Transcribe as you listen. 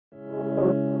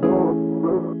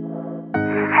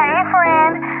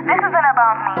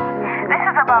about me. This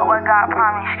is about what God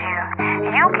promised you.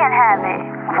 You can have it.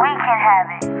 We can have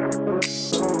it.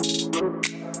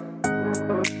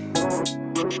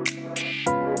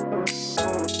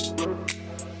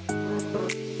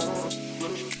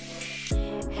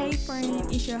 Hey friend,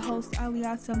 it's your host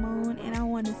Aliyah Simone, and I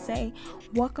want to say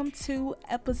welcome to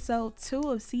episode 2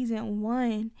 of season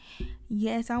 1.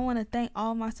 Yes, I want to thank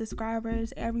all my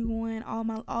subscribers, everyone,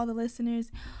 all the listeners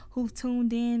who've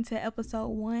tuned in to episode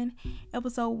 1.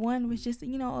 Episode 1 was just, a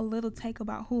little take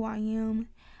about who I am.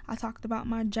 I talked about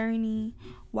my journey,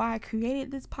 why I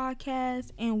created this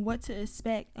podcast, and what to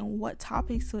expect and what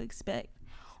topics to expect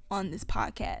on this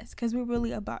podcast, because we're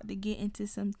really about to get into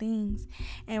some things,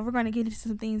 and we're going to get into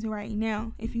some things right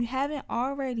now. If you haven't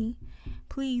already,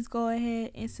 please go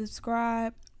ahead and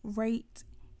subscribe, rate,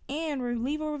 and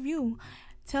leave a review.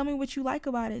 Tell me what you like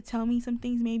about it. Tell me some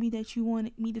things maybe that you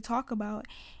want me to talk about,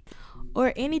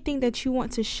 or anything that you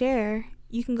want to share.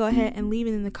 You can go ahead and leave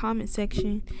it in the comment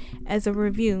section as a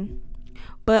review.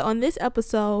 But on this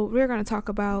episode, we're going to talk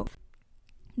about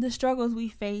the struggles we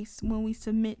face when we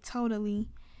submit totally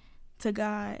to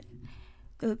God,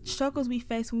 the struggles we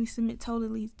face when we submit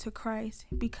totally to Christ.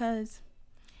 Because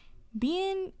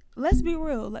let's be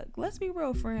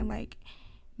real, friend,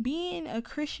 being a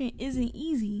Christian isn't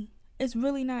easy. It's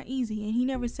really not easy, and he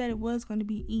never said it was going to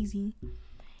be easy.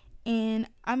 And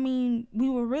we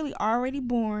were really already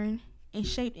born and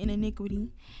shaped in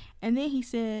iniquity, and then he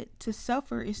said to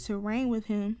suffer is to reign with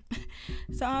him.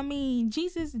 So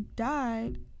Jesus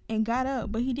died and got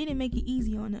up, but he didn't make it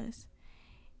easy on us.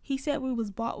 He said we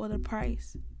was bought with a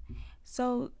price.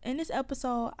 So in this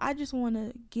episode, I just want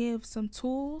to give some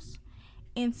tools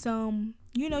and some,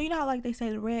 you know how they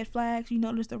say the red flags. You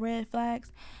notice the red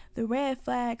flags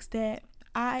that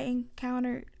I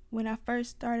encountered when I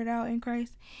first started out in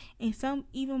Christ, and some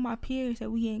even my peers that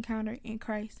we encountered in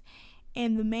Christ,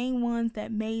 and the main ones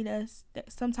that made us,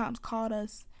 that sometimes caught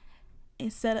us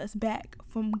and set us back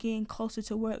from getting closer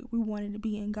to where we wanted to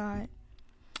be in God.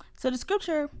 So the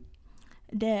scripture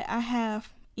that I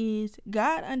have is,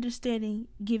 God understanding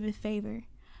giveth favor,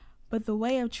 but the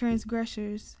way of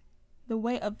transgressors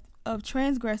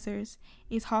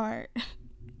is hard.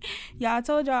 Y'all, I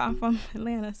told y'all I'm from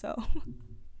Atlanta, so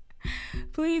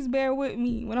please bear with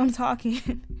me when I'm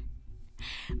talking.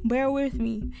 Bear with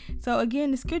me. So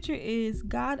again, the scripture is,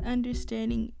 God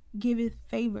understanding giveth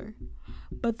favor,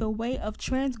 but the way of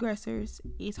transgressors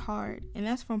is hard. And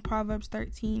that's from Proverbs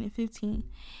 13:15.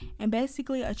 And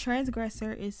basically, a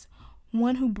transgressor is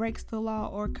one who breaks the law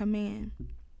or command.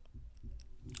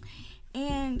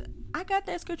 And I got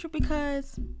that scripture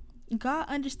because God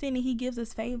understanding he gives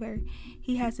us favor.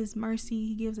 He has his mercy.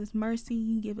 He gives us mercy.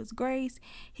 He gives us grace.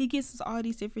 He gives us all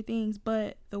these different things.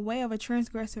 But the way of a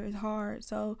transgressor is hard.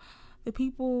 So the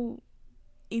people,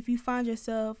 if you find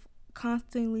yourself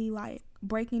constantly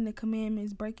breaking the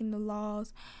commandments, breaking the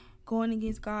laws, going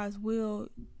against God's will,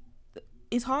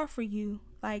 it's hard for you.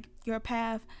 Your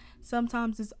path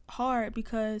sometimes is hard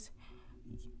because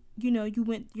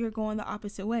you're going the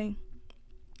opposite way.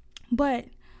 But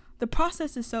the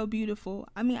process is so beautiful.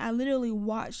 I literally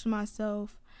watched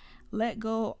myself let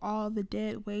go all the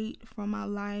dead weight from my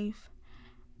life.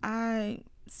 I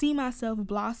see myself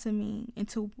blossoming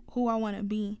into who I want to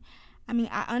be.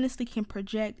 I honestly can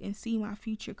project and see my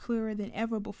future clearer than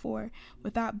ever before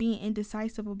without being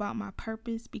indecisive about my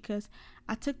purpose, because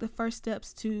I took the first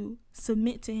steps to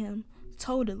submit to him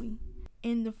totally.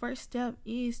 And the first step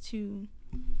is to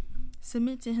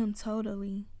submit to him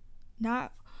totally,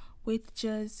 not with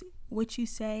just what you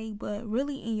say, but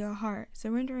really in your heart,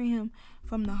 surrendering him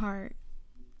from the heart.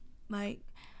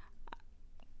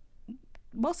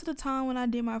 Most of the time when I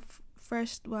did my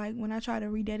first, when I tried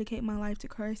to rededicate my life to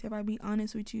Christ, if I be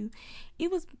honest with you, it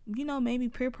was, maybe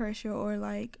peer pressure, or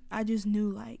I just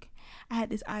knew, I had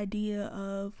this idea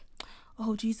of,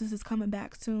 oh, Jesus is coming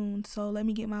back soon, so let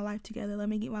me get my life together, let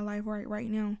me get my life right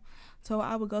now. So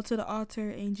I would go to the altar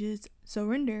and just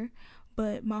surrender,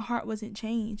 but my heart wasn't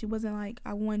changed. It wasn't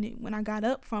I wanted, when I got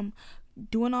up from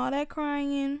doing all that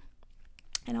crying,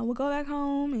 and I would go back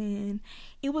home, and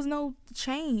it was no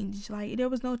change. There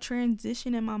was no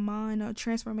transition in my mind, no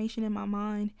transformation in my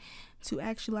mind to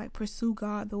actually pursue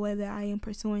God the way that I am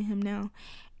pursuing him now.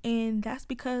 And that's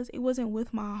because it wasn't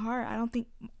with my heart.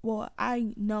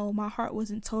 I know my heart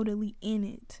wasn't totally in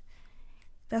it.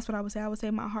 That's what I would say. I would say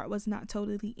my heart was not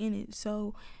totally in it.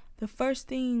 So the first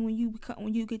thing when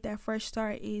you get that fresh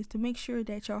start is to make sure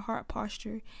that your heart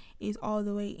posture is all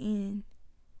the way in.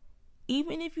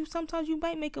 Even if sometimes you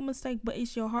might make a mistake, but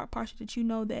it's your heart posture that you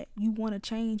know that you want to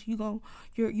change. You're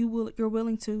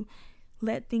willing to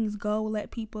let things go, let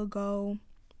people go,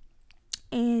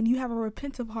 and you have a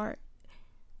repentive heart,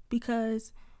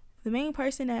 because the main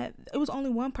person that it was only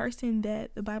one person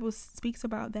that the Bible speaks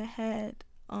about that had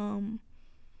the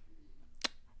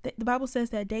Bible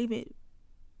says that David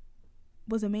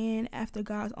was a man after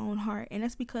God's own heart, and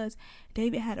that's because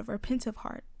David had a repentive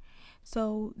heart.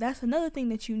 So that's another thing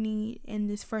that you need in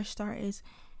this fresh start, is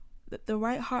the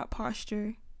right heart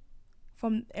posture.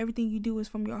 From everything you do is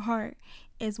from your heart,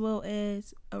 as well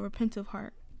as a repentive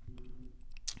heart.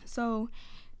 So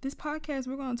this podcast,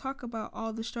 we're going to talk about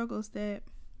all the struggles that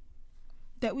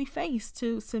we face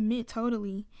to submit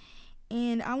totally.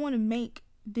 And I want to make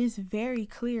this very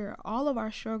clear. All of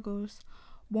our struggles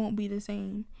won't be the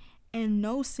same, and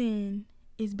no sin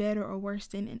is better or worse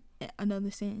than another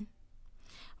sin.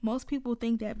 Most people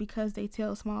think that because they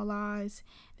tell small lies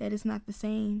that it's not the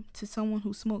same to someone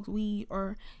who smokes weed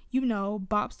or,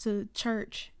 bops to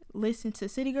church, listen to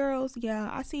City Girls. Yeah,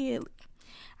 I see it.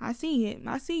 I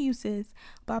see you, sis,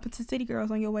 bopping to City Girls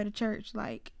on your way to church.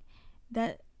 Like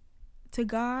that, to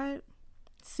God,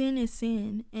 sin is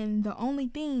sin. And the only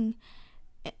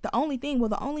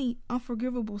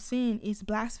unforgivable sin is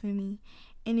blasphemy.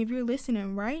 And if you're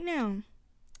listening right now,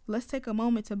 let's take a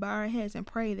moment to bow our heads and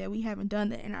pray that we haven't done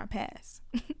that in our past.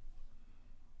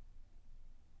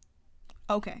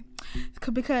 Okay,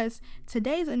 because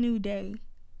today's a new day,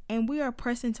 and we are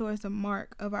pressing towards the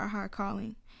mark of our high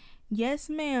calling. Yes,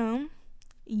 ma'am.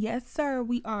 Yes, sir,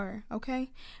 we are.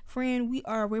 Okay, friend,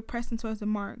 we're pressing towards the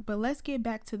mark. But let's get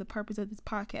back to the purpose of this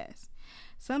podcast.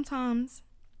 Sometimes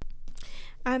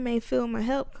I may feel my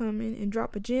help coming and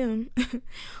drop a gem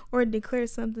or declare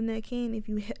something that can,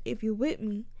 if you're with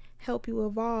me, help you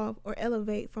evolve or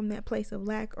elevate from that place of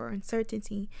lack or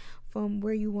uncertainty from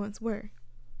where you once were.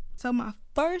 So my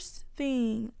first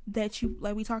thing that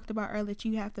like we talked about earlier, that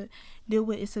you have to deal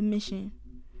with is submission.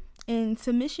 And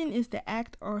submission is the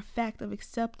act or fact of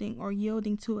accepting or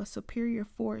yielding to a superior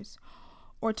force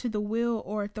or to the will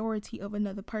or authority of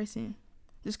another person.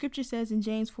 The scripture says in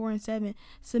James 4:7,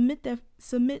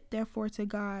 submit therefore to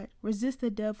God, resist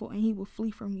the devil, and he will flee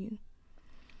from you.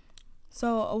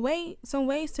 So some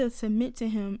ways to submit to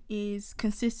him is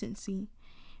consistency.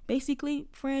 Basically,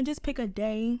 friend, just pick a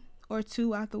day or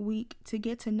two out the week to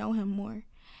get to know him more.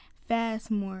 Fast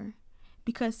more.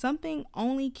 Because some things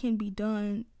only can be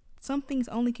done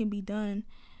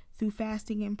through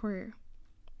fasting and prayer.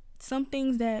 Some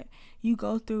things that you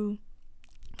go through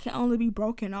can only be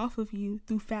broken off of you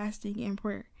through fasting and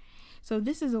prayer. So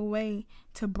this is a way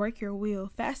to break your will.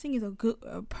 Fasting is a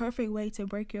perfect way to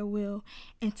break your will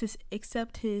and to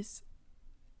accept his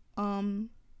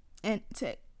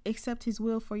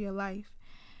will for your life.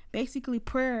 Basically,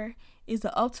 prayer is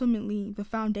ultimately the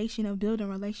foundation of building a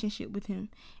relationship with him.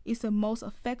 It's the most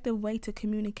effective way to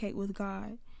communicate with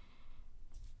God.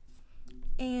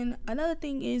 And another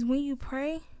thing is, when you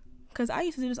pray, because I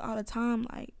used to do this all the time,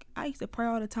 like I used to pray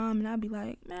all the time, and I'd be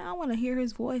like, man, I want to hear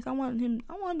his voice. I want him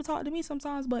to talk to me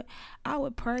sometimes, but I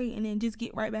would pray and then just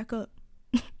get right back up.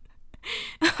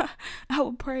 I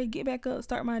would pray, get back up,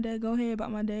 start my day, go ahead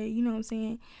about my day, you know what I'm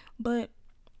saying? But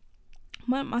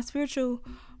my spiritual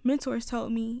mentors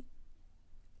told me,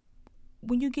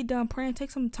 when you get done praying,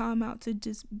 take some time out to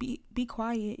just be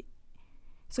quiet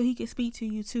so he can speak to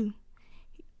you too.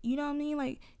 You know what I mean?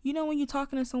 Like, when you're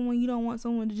talking to someone, you don't want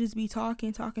someone to just be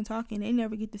talking. They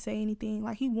never get to say anything.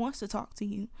 Like, he wants to talk to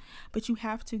you, but you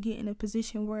have to get in a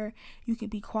position where you can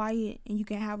be quiet and you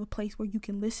can have a place where you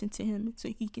can listen to him so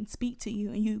he can speak to you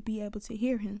and you be able to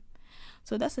hear him.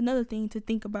 So that's another thing to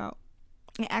think about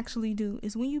and actually do,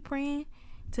 is when you're praying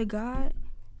to God,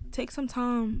 take some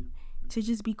time to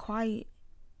just be quiet.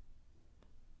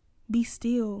 Be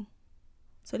still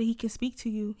so that he can speak to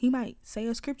you. He might say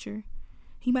a scripture.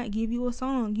 He might give you a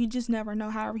song. You just never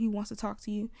know. However he wants to talk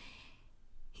to you,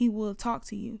 he will talk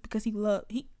to you, because he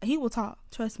will talk.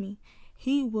 Trust me.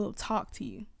 He will talk to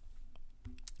you.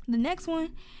 The next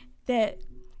one that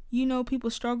people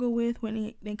struggle with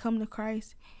when they come to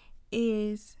Christ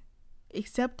is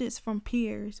acceptance from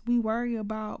peers. We worry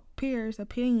about peers'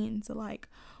 opinions, like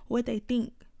what they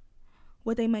think,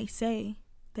 what they might say.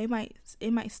 It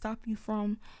might stop you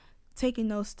from taking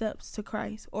those steps to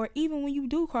Christ. Or even when you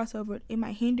do cross over, it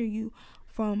might hinder you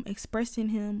from expressing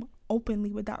him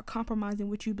openly without compromising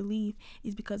what you believe,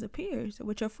 is because of peers or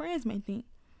what your friends may think.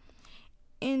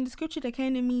 And the scripture that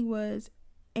came to me was,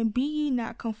 and be ye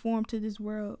not conformed to this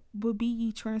world, but be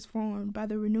ye transformed by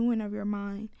the renewing of your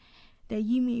mind, that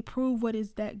ye may prove what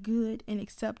is that good and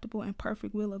acceptable and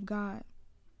perfect will of God.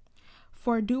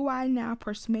 For do I now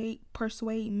persuade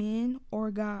men or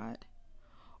God?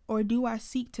 Or do I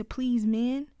seek to please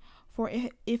men? For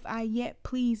if I yet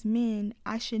please men,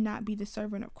 I should not be the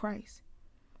servant of Christ.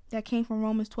 that came from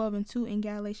Romans 12:2 and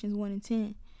Galatians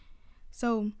 1:10.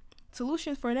 So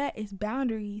solutions for that is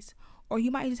boundaries, or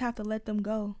you might just have to let them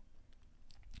go.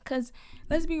 Because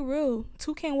let's be real,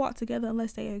 two can't walk together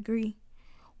unless they agree.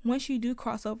 Once you do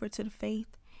cross over to the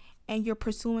faith and you're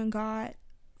pursuing God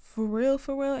for real,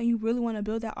 and you really want to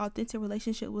build that authentic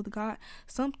relationship with God,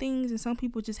 some things and some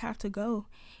people just have to go.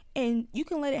 And you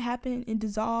can let it happen and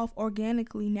dissolve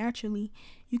organically, naturally.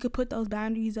 You could put those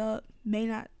boundaries up, may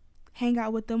not hang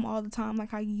out with them all the time like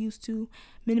how you used to,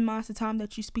 minimize the time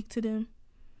that you speak to them.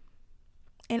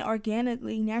 And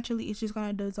organically, naturally, it's just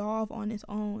going to dissolve on its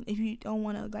own. If you don't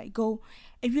want to go,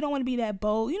 if you don't want to be that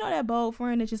bold, that bold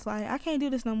friend that's just like, I can't do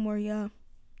this no more, yeah,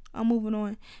 I'm moving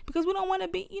on. Because we don't want to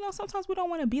be, sometimes we don't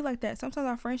want to be like that. Sometimes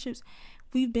our friendships,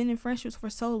 we've been in friendships for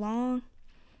so long.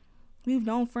 We've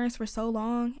known friends for so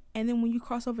long. And then when you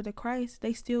cross over to Christ,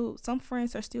 some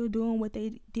friends are still doing what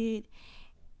they did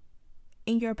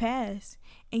in your past,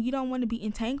 and you don't want to be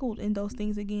entangled in those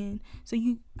things again. So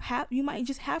you might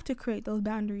just have to create those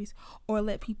boundaries or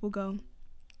let people go,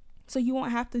 so you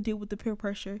won't have to deal with the peer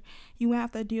pressure. You won't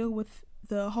have to deal with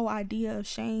the whole idea of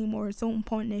shame or someone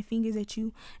pointing their fingers at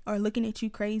you or looking at you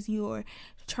crazy or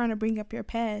trying to bring up your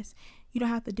past. You don't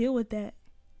have to deal with that,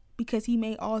 because he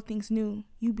made all things new.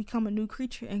 You become a new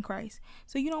creature in Christ.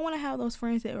 So you don't want to have those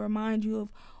friends that remind you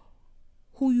of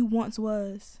who you once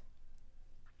was,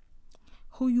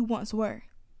 who you once were.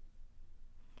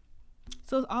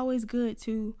 So it's always good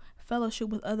to fellowship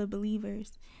with other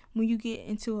believers. When you get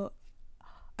into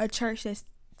a church that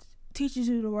teaches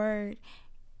you the word,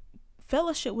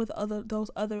 fellowship with those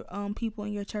other people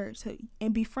in your church,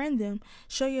 and befriend them.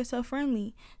 Show yourself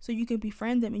friendly so you can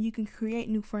befriend them and you can create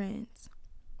new friends.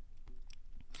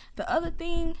 The other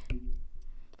thing,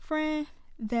 friend,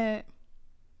 that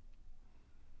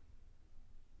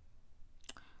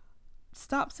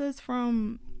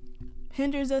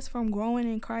hinders us from growing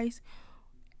in Christ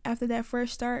after that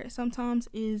fresh start sometimes,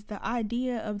 is the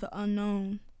idea of the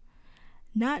unknown.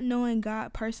 Not knowing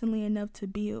God personally enough to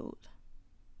build.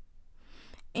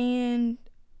 And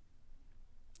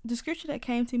the scripture that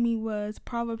came to me was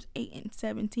Proverbs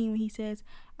 8:17, when he says,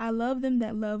 I love them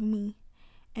that love me,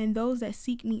 and those that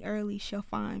seek me early shall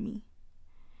find me.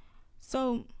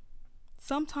 So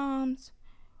sometimes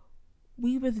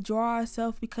we withdraw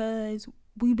ourselves because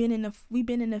we've been in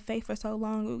the faith for so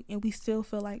long, and we still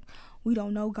feel like we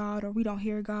don't know God, or we don't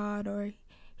hear God, or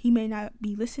he may not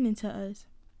be listening to us.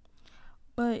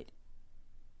 But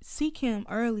seek him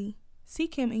early.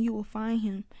 Seek him and you will find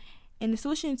him. And the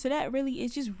solution to that really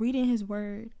is just reading his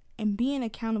word and being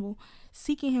accountable,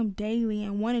 seeking him daily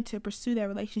and wanting to pursue that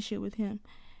relationship with him,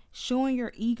 showing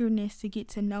your eagerness to get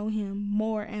to know him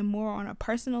more and more on a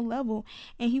personal level,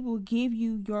 and he will give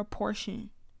you your portion.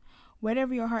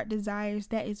 Whatever your heart desires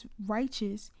that is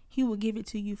righteous, he will give it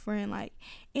to you, friend. Like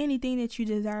anything that you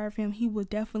desire of him, he will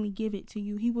definitely give it to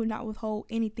you. He will not withhold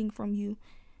anything from you.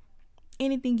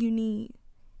 Anything you need,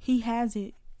 he has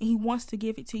it, and he wants to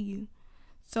give it to you.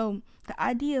 So the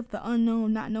idea of the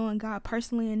unknown, not knowing God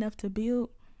personally enough to build,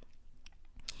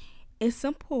 is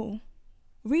simple.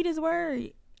 Read his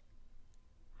word.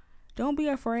 Don't be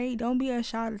afraid. Don't be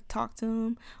shy to talk to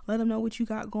him. Let him know what you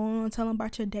got going on. Tell him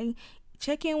about your day.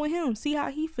 Check in with him. See how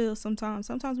he feels sometimes.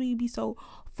 Sometimes we be so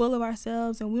full of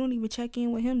ourselves and we don't even check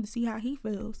in with him to see how he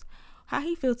feels. How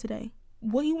he feels today.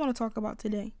 What he want to talk about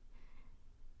today.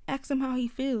 Ask him how he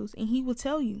feels and he will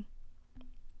tell you.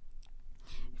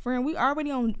 Friend, we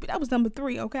already on, that was number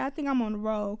 3, okay? I think I'm on the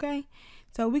roll, okay?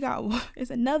 So we got,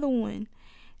 it's another one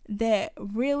that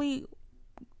really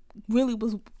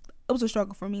was, it was a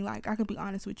struggle for me. Like, I could be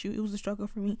honest with you. It was a struggle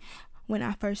for me when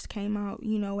I first came out,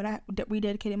 when I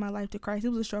rededicated my life to Christ. It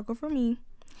was a struggle for me.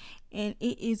 And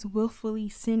it is willfully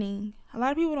sinning. A lot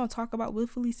of people don't talk about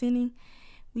willfully sinning.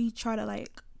 We try to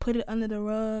put it under the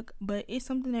rug, but it's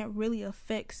something that really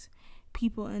affects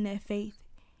people in their faith.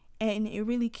 And it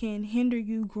really can hinder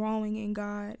you growing in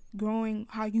God, growing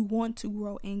how you want to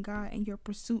grow in God, and your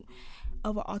pursuit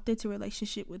of an authentic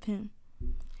relationship with him.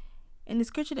 And the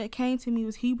scripture that came to me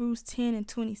was Hebrews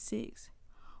 10:26.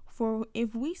 For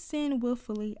if we sin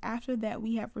willfully after that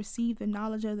we have received the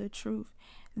knowledge of the truth,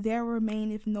 there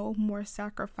remaineth no more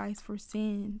sacrifice for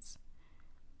sins.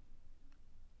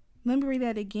 Let me read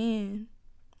that again.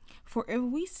 For if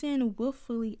we sin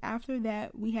willfully after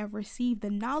that we have received the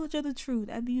knowledge of the truth,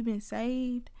 after you've been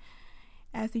saved,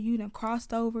 after you done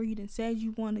crossed over, you done said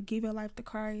you want to give your life to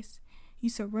Christ, you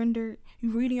surrendered,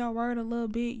 you reading your word a little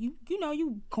bit, you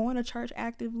going to church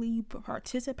actively, you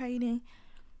participating.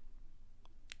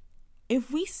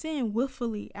 If we sin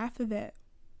willfully after that,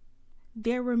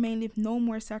 there remaineth no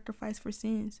more sacrifice for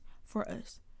sins for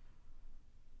us.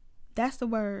 That's the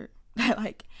word.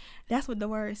 Like, that's what the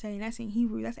word is saying. That's in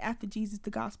Hebrew. That's after Jesus, the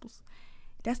Gospels.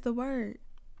 That's the word.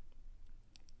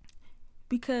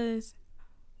 Because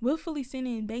willfully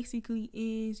sinning basically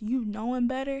is you knowing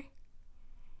better,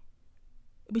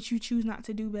 but you choose not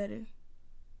to do better.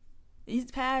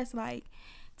 It's past like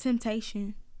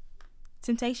temptation.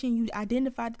 Temptation, you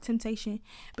identified the temptation,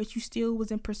 but you still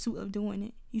was in pursuit of doing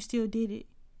it. You still did it.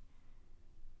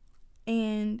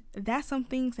 And that's some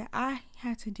things that I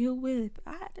had to deal with.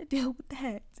 I had to deal with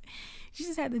that. She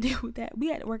just had to deal with that. We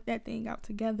had to work that thing out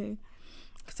together.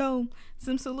 So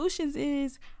some solutions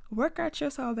is work out your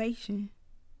salvation.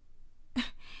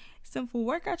 Simple,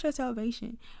 work out your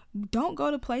salvation. Don't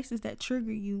go to places that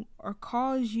trigger you or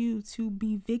cause you to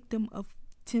be victim of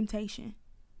temptation.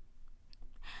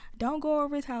 Don't go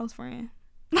over his house, friend.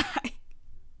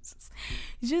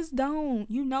 Just don't.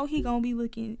 You know he gonna be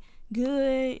looking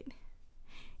good.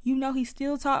 You know he's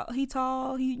still tall. He's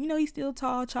still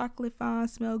tall, chocolate fine,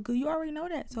 smell good. You already know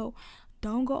that. So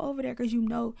don't go over there because you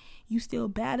know you still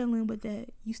battling with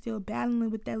that. You still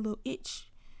battling with that little itch.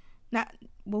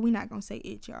 We're not gonna say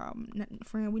itch, y'all.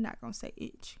 Friend, we're not gonna say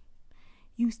itch.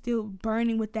 You still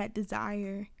burning with that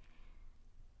desire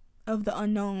of the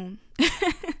unknown.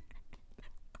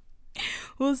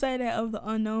 We'll say that, of the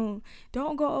unknown.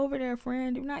 Don't go over there,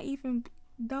 friend.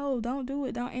 Don't do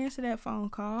it. Don't answer that phone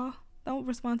call. Don't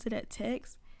respond to that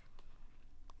text.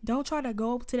 Don't try to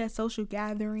go to that social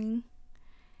gathering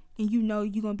and you know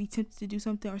you're going to be tempted to do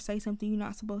something or say something you're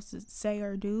not supposed to say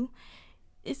or do.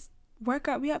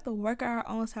 We have to work out our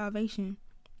own salvation.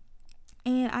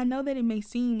 And I know that it may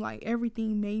seem like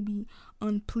everything may be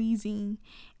unpleasing.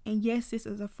 And yes, this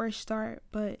is a fresh start,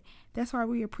 but that's why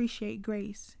we appreciate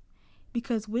grace.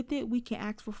 Because with it, we can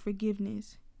ask for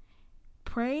forgiveness.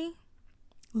 Pray,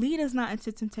 lead us not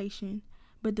into temptation,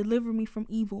 but deliver me from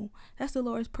evil. That's the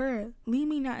Lord's prayer. Lead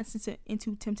me not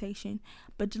into temptation,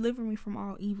 but deliver me from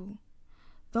all evil.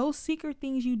 Those secret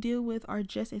things you deal with are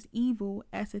just as evil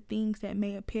as the things that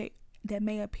may appear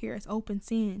as open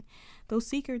sin. Those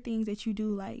secret things that you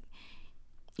do, like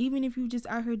even if you just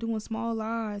out here doing small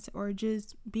lies or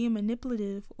just being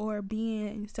manipulative or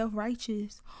being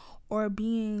self-righteous or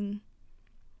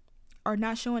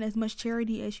not showing as much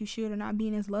charity as you should or not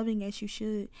being as loving as you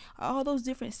should. All those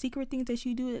different secret things that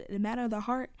you do, the matter of the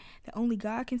heart that only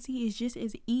God can see, is just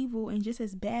as evil and just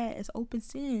as bad as open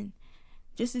sin.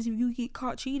 Just as if you get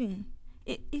caught cheating.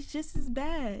 It's just as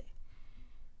bad.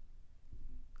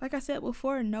 Like I said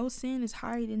before, no sin is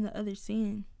higher than the other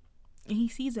sin. And he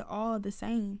sees it all the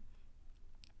same.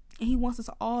 And he wants us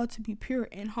all to be pure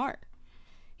in heart.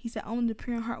 He said only the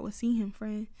pure in heart will see him,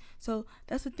 friend. So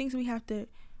that's the things we have to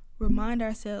remind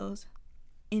ourselves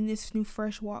in this new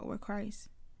fresh walk with Christ.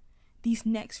 These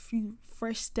next few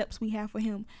fresh steps we have for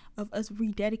him of us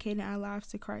rededicating our lives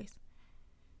to Christ.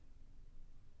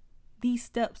 These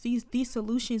steps, these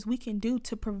solutions we can do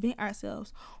to prevent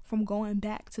ourselves from going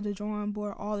back to the drawing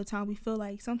board all the time.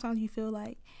 Sometimes you feel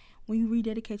like when you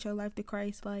rededicate your life to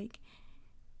Christ, like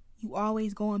you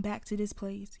always going back to this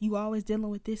place. You always dealing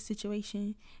with this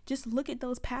situation. Just look at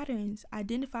those patterns.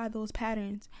 Identify those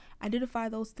patterns. Identify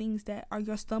those things that are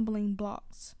your stumbling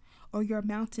blocks or your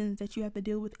mountains that you have to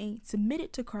deal with, and submit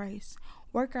it to Christ.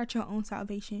 Work out your own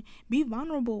salvation. Be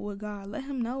vulnerable with God. Let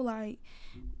him know, like,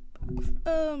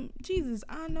 Jesus,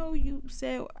 I know you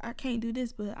said I can't do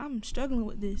this, but I'm struggling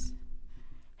with this.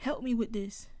 Help me with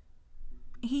this.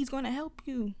 He's going to help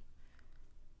you.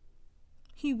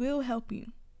 He will help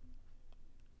you.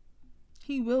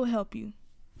 He will help you,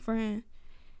 friend.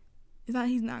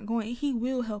 He's not going. He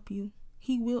will help you.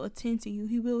 He will attend to you.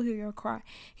 He will hear your cry.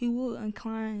 He will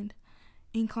incline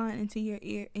into your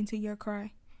ear, into your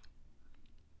cry,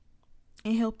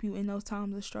 and help you in those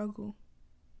times of struggle.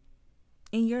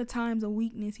 In your times of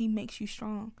weakness, he makes you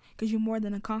strong because you're more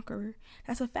than a conqueror.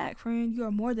 That's a fact, friend. You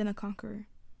are more than a conqueror.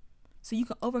 So you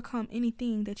can overcome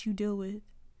anything that you deal with.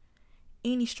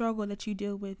 Any struggle that you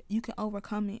deal with, you can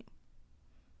overcome it.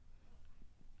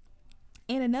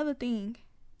 And another thing,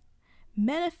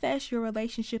 manifest your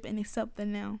relationship and accept the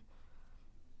now.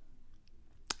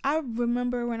 I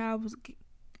remember when I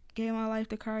gave my life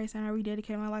to Christ and I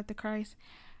rededicated my life to Christ,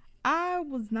 I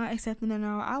was not accepting the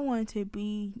now. I wanted to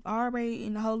be already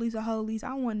in the holies of holies.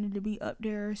 I wanted to be up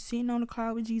there sitting on the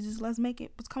cloud with Jesus. Let's make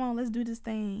it. Come on, let's do this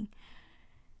thing.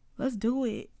 Let's do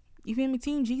it. You feel me?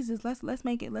 Team Jesus. Let's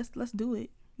make it. Let's do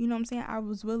it. You know what I'm saying? I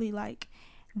was really like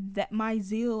that. My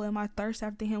zeal and my thirst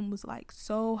after him was like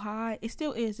so high. It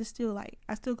still is. It's still like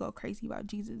I still go crazy about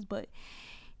Jesus, but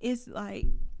it's like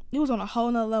it was on a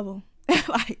whole nother level.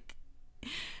 Like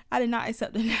I did not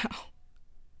accept it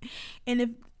now.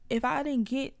 And if I didn't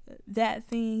get that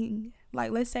thing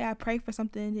Like, let's say I prayed for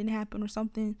something and didn't happen, or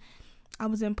something, I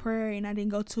was in prayer and I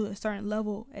didn't go to a certain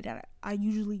level that I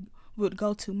usually would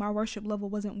go to. My worship level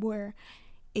wasn't where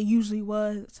it usually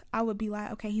was. I would be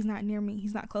like, okay, he's not near me,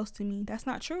 he's not close to me. That's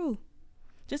not true.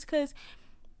 Just because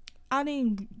I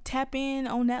didn't tap in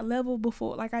on that level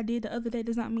before, like I did the other day,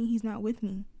 does not mean he's not with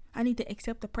me. I need to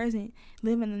accept the present,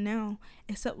 live in the now,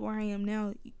 accept where I am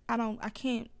now. I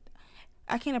can't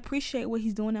appreciate what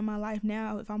he's doing in my life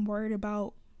now if I'm worried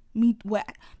about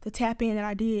the tap in that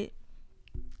I did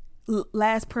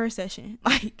last prayer session.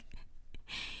 Like,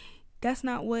 that's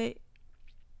not what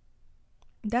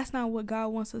God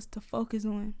wants us to focus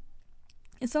on.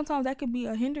 And sometimes that could be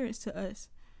a hindrance to us,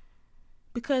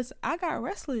 because I got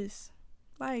restless.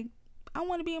 Like, I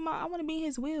want to be in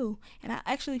his will. And I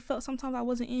actually felt sometimes I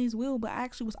wasn't in his will, but I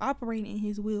actually was operating in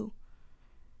his will,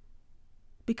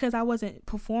 because I wasn't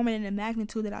performing in the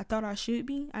magnitude that I thought I should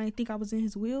be. I didn't think I was in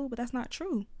his will, but that's not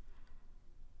true.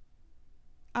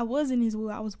 I was in his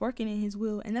will. I was working in his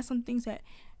will. And that's some things that,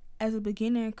 as a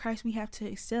beginner in Christ, we have to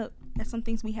accept. That's some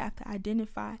things we have to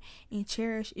identify and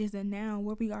cherish, is the now,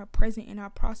 where we are present in our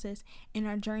process, in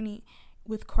our journey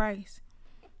with Christ.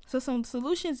 So some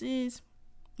solutions is,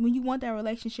 when you want that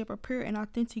relationship, a pure and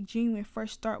authentic, genuine,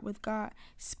 first start with God,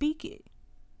 speak it.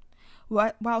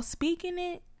 While speaking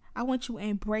it, I want you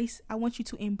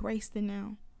to embrace the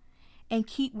now, and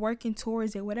keep working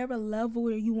towards it. Whatever level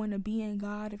that you want to be in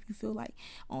God, if you feel like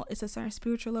it's a certain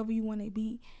spiritual level you want to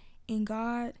be in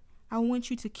God, I want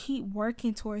you to keep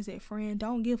working towards it, friend.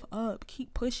 Don't give up.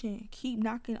 Keep pushing. Keep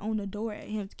knocking on the door at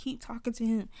him. Keep talking to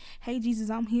him. Hey, Jesus,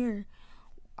 I'm here.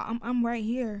 I'm right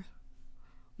here.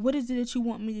 What is it that you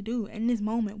want me to do in this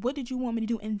moment? What did you want me to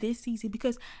do in this season?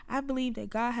 Because I believe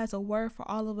that God has a word for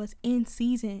all of us in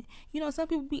season. You know, some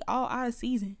people be all out of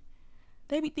season.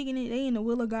 They be thinking that they in the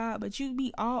will of God, but you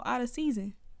be all out of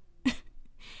season.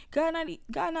 God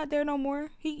not there no more.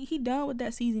 He done with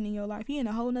that season in your life. He in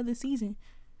a whole nother season.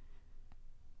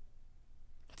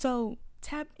 So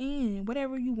tap in,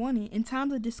 whatever you wanted. In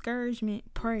times of discouragement,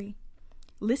 pray.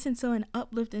 Listen to an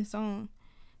uplifting song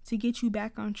to get you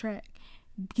back on track.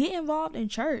 Get involved in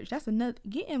church.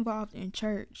 Get involved in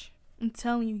church. I'm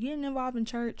telling you, getting involved in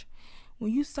church,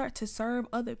 when you start to serve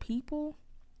other people,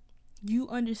 you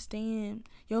understand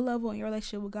your level and your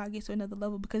relationship with God gets to another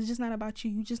level, because it's just not about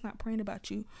you. You're just not praying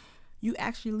about you. You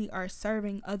actually are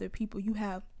serving other people. You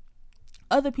have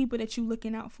other people that you're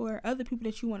looking out for, other people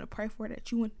that you want to pray for,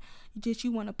 that you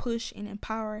want to push and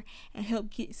empower and help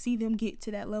see them get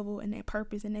to that level and their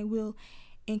purpose and their will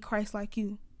in Christ like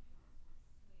you.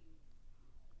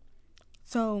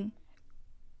 So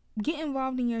get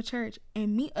involved in your church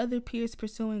and meet other peers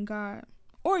pursuing God.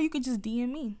 Or you could just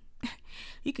DM me.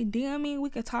 You can DM me. We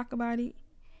could talk about it.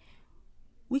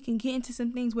 We can get into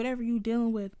some things, whatever you're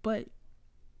dealing with. But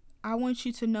I want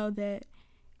you to know that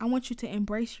I want you to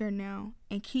embrace your now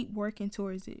and keep working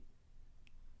towards it.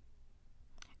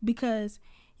 Because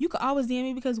you can always DM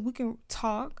me, because we can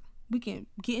talk. We can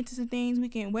get into some things. We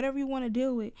can, whatever you want to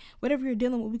deal with, whatever you're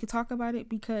dealing with, we can talk about it,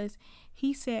 because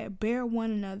he said, bear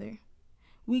one another.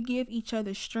 We give each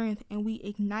other strength and we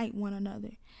ignite one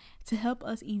another to help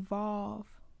us evolve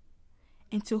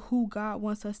into who God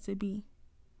wants us to be.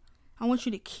 I want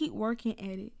you to keep working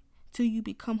at it till you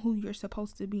become who you're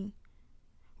supposed to be.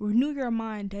 Renew your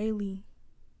mind daily.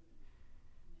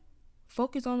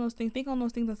 Focus on those things. Think on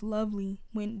those things that's lovely.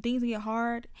 When things get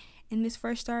hard in this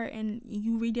fresh start and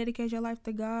you rededicate your life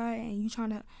to God and you trying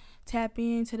to tap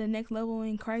into the next level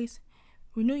in Christ,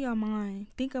 renew your mind.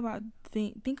 Think about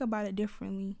it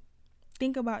differently.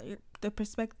 Think about the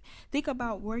perspective. Think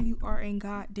about where you are in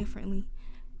God differently.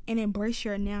 And embrace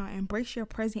your now, embrace your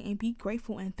present, and be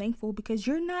grateful and thankful, because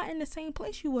you're not in the same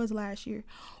place you was last year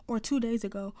or 2 days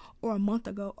ago or a month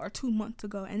ago or 2 months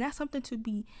ago. And that's something to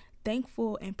be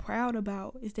thankful and proud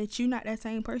about, is that you're not that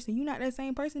same person. You're not that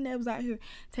same person that was out here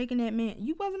taking that man.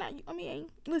 You wasn't out,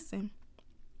 listen,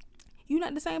 you're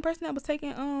not the same person that was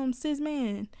taking sis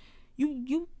man.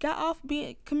 You got off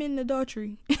committing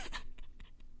adultery.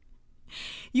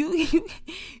 You're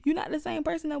not the same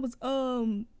person that was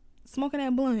smoking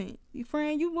that blunt. Your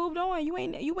friend, you moved on. You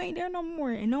ain't there no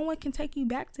more, and no one can take you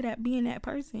back to that being that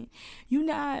person. You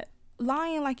not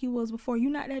lying like you was before. You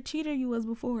not that cheater you was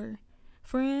before.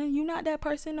 Friend, you not that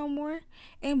person no more.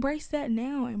 Embrace that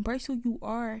now. Embrace who you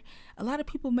are. A lot of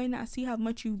people may not see how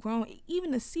much you've grown.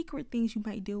 Even the secret things you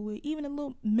might deal with, even the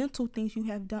little mental things you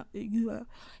have done, you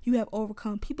have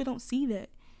overcome. People don't see that,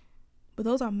 but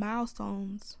those are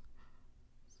milestones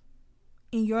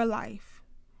in your life.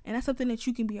 And that's something that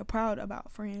you can be proud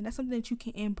about, friend. That's something that you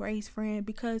can embrace, friend,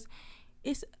 because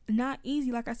it's not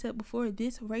easy. Like I said before,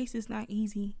 this race is not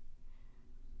easy.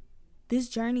 This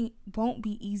journey won't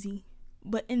be easy.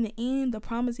 But in the end, the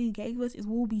promise he gave us is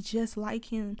we'll be just like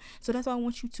him. So that's why I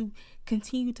want you to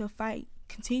continue to fight.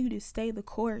 Continue to stay the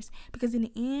course. Because in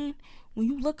the end, when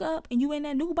you look up and you in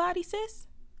that new body, sis,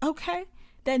 okay?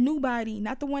 That new body,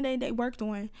 not the one that they worked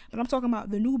on, but I'm talking about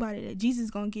the new body that Jesus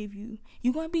is going to give you.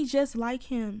 You're going to be just like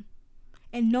him.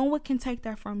 And no one can take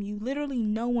that from you. Literally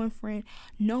no one, friend.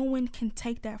 No one can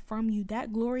take that from you.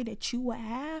 That glory that you will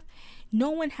have,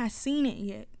 no one has seen it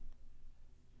yet.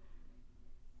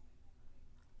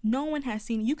 No one has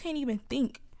seen it. You can't even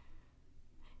think.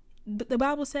 The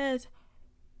Bible says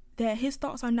that his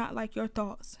thoughts are not like your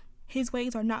thoughts. His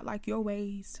ways are not like your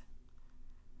ways.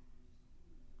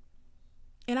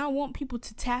 And I want people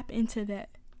to tap into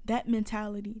that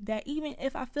mentality. That even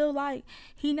if I feel like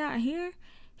he not here,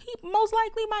 he most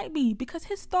likely might be, because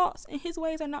his thoughts and his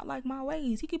ways are not like my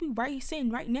ways. He could be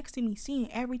sitting right next to me,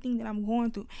 seeing everything that I'm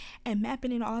going through and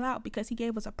mapping it all out, because he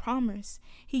gave us a promise.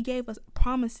 He gave us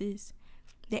promises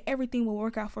that everything will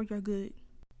work out for your good.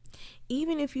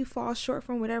 Even if you fall short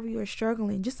from whatever you're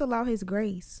struggling, just allow his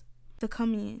grace to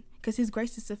come in, because his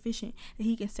grace is sufficient that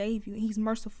he can save you. And he's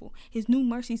merciful. His new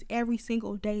mercies every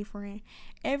single day, friend.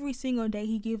 Every single day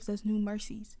he gives us new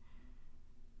mercies.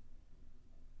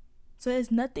 So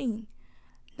there's nothing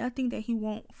that he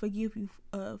won't forgive you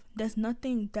of. There's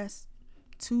nothing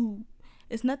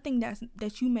it's nothing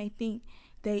that you may think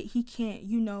that he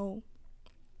can't,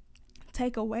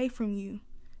 take away from you.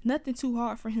 Nothing too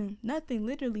hard for him. Nothing,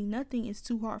 literally nothing is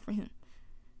too hard for him.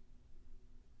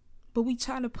 But we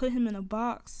try to put him in a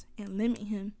box and limit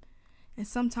him. And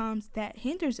sometimes that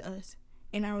hinders us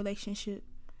in our relationship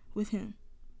with him.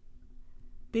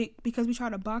 Because we try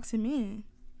to box him in.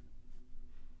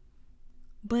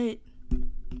 But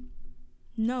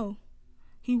no,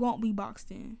 he won't be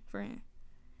boxed in, friend.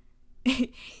 This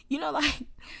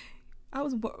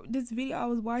video I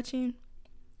was watching,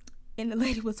 and the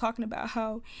lady was talking about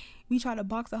how we try to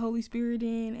box the Holy Spirit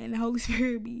in, and the Holy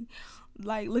Spirit be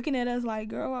like looking at us like,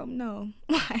 girl, no,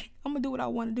 like, I'm gonna do what I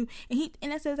want to do.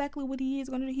 And that's exactly what he is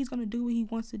gonna do. He's gonna do what he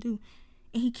wants to do.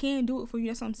 And he can do it for you.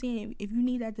 That's what I'm saying. If you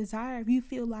need that desire, if you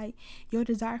feel like your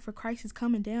desire for Christ is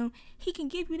coming down, he can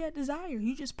give you that desire.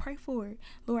 You just pray for it.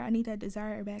 Lord, I need that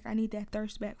desire back. I need that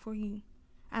thirst back for you.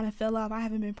 I done fell off. I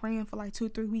haven't been praying for like 2 or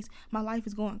 3 weeks. My life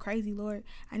is going crazy, Lord.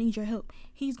 I need your help.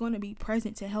 He's going to be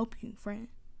present to help you, friend.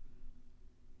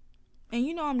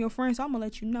 And I'm your friend, so I'm going to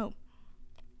let you know.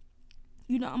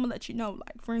 I'm going to let you know,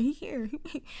 like, friend, he here.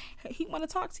 He want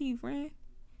to talk to you, friend.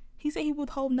 He said he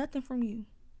withhold nothing from you.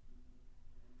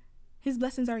 His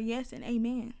blessings are yes and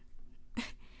amen.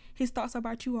 His thoughts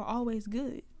about you are always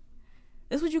good.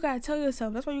 That's what you got to tell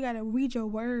yourself. That's why you got to read your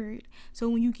word. So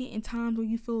when you get in times where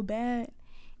you feel bad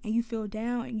and you feel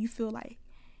down and you feel like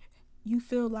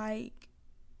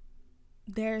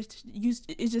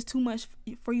it's just too much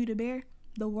for you to bear,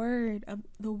 the word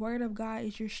of God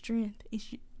is your strength.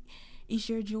 It's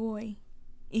your joy.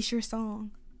 It's your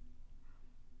song.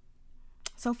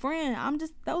 So friend,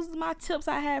 those are my tips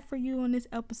I had for you on this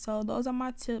episode. Those are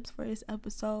my tips for this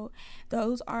episode.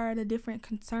 Those are the different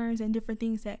concerns and different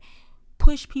things that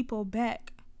push people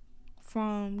back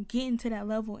from getting to that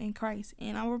level in Christ.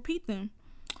 And I'll repeat them.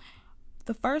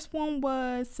 The first one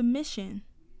was submission.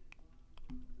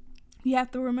 You have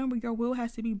to remember your will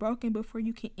has to be broken before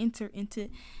you can enter into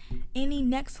any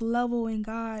next level in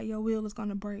God. Your will is going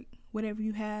to break. Whatever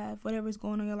you have, whatever's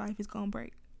going on in your life is going to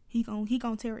break. He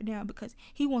gonna tear it down because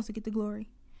he wants to get the glory.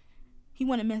 He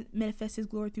want to manifest his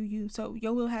glory through you. So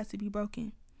your will has to be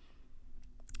broken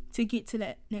to get to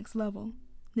that next level.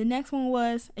 The next one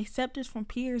was acceptance from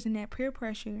peers and that peer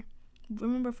pressure.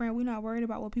 Remember, friend, we're not worried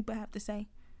about what people have to say.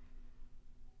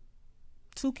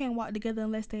 Two can't walk together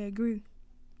unless they agree.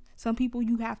 Some people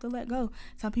you have to let go.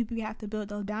 Some people you have to build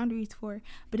those boundaries for.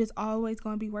 But it's always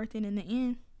going to be worth it in the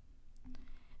end.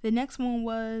 The next one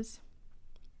was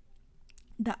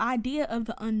the idea of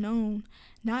the unknown,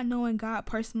 not knowing God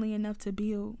personally enough to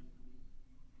build.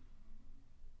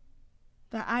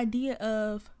 The idea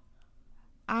of,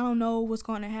 I don't know what's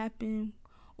going to happen,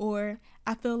 or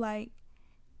I feel like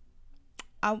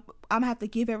I'm going to have to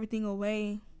give everything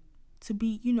away to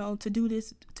be, to do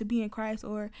this, to be in Christ,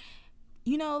 or,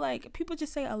 like people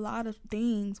just say a lot of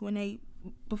things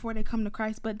before they come to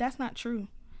Christ, but that's not true.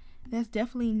 That's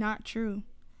definitely not true.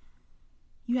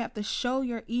 You have to show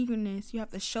your eagerness. You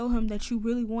have to show him that you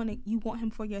really want it. You want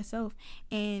him for yourself,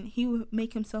 and he will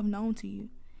make himself known to you.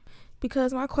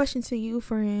 Because my question to you,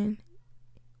 friend,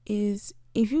 is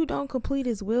if you don't complete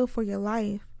his will for your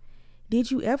life, did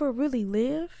you ever really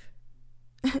live?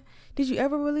 Did you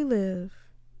ever really live?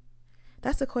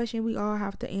 That's a question we all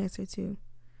have to answer to.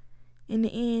 in the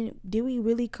end, did we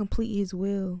really complete his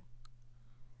will?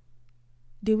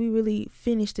 Did we really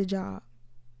finish the job?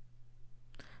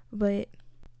 But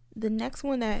the next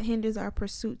one that hinders our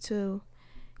pursuit to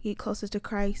get closer to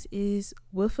Christ is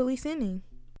willfully sinning.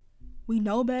 We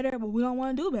know better, but we don't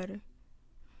want to do better.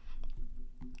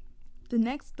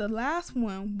 The last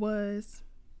one was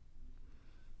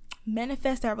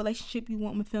manifest that relationship you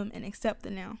want with him and accept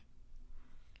it now.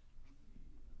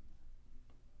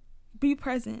 Be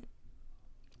present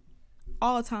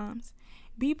all times.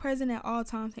 Be present at all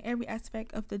times in every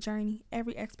aspect of the journey,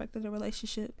 every aspect of the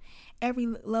relationship, every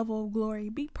level of glory.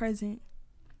 Be present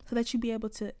so that you be able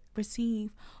to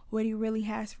receive what he really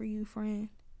has for you, friend.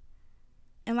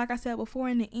 And like I said before,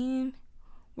 in the end,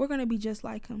 we're going to be just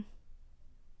like him.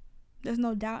 There's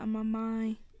no doubt in my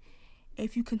mind.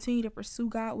 If you continue to pursue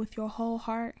God with your whole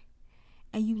heart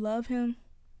and you love him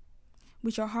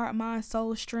with your heart, mind,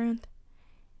 soul, strength,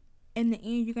 in the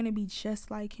end, you're going to be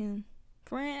just like him.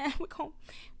 Friend, we're gonna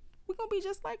be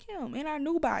just like him in our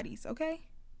new bodies, okay?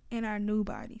 In our new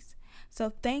bodies.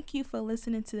 So thank you for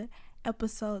listening to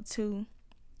episode 2.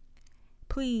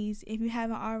 Please, if you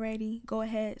haven't already, go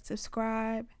ahead,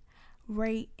 subscribe,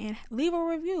 rate, and leave a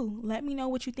review. Let me know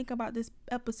what you think about this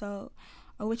episode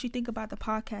or what you think about the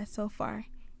podcast so far.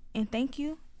 And thank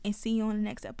you, and see you on the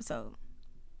next episode.